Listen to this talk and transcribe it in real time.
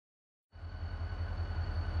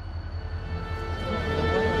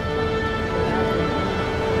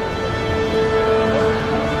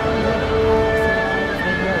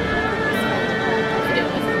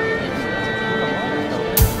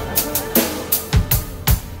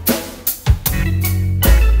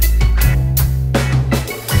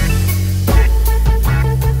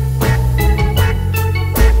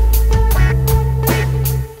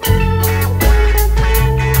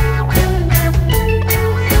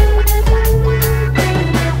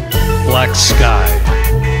black sky.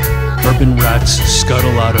 Urban rats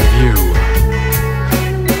scuttle out of view.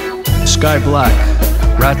 Sky black,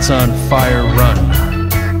 rats on fire run.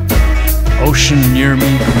 Ocean near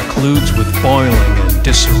me concludes with boiling and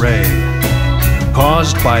disarray,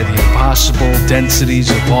 caused by the impossible densities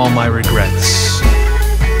of all my regrets.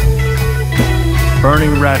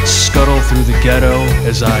 Burning rats scuttle through the ghetto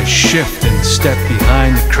as I shift and step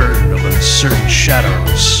behind the curtain of uncertain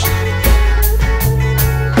shadows.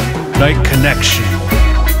 Night connection,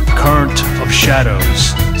 current of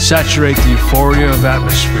shadows, saturate the euphoria of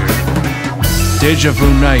atmosphere. Deja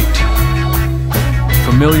vu night,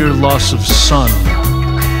 familiar loss of sun.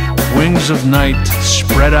 Wings of night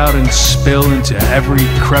spread out and spill into every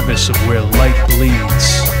crevice of where light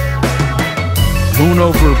bleeds. Moon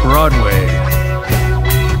over Broadway,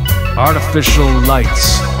 artificial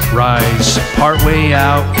lights rise partway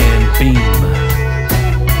out and beam.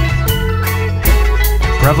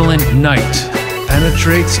 Prevalent night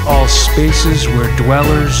penetrates all spaces where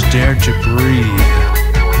dwellers dare to breathe.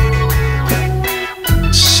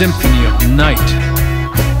 Symphony of night,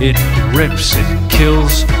 it rips, it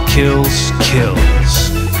kills, kills,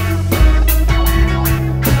 kills.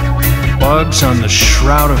 Bugs on the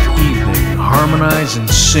shroud of evening harmonize and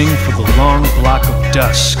sing for the long block of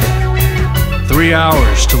dusk. 3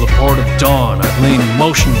 hours till the port of dawn, I've lain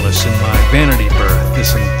motionless in my vanity berth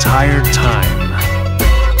this entire time.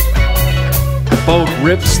 The boat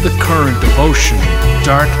rips the current of ocean,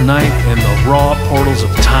 dark night and the raw portals of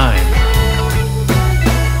time.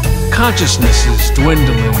 Consciousness is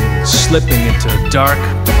dwindling, slipping into dark,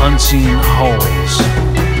 unseen holes.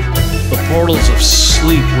 The portals of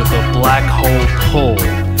sleep with a black hole pull.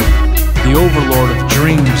 The overlord of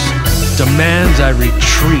dreams demands I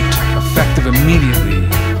retreat, effective immediately.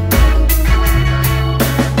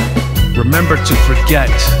 Remember to forget,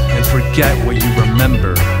 and forget what you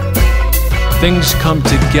remember. Things come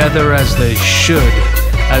together as they should,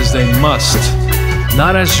 as they must,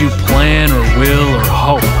 not as you plan or will or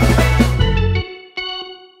hope.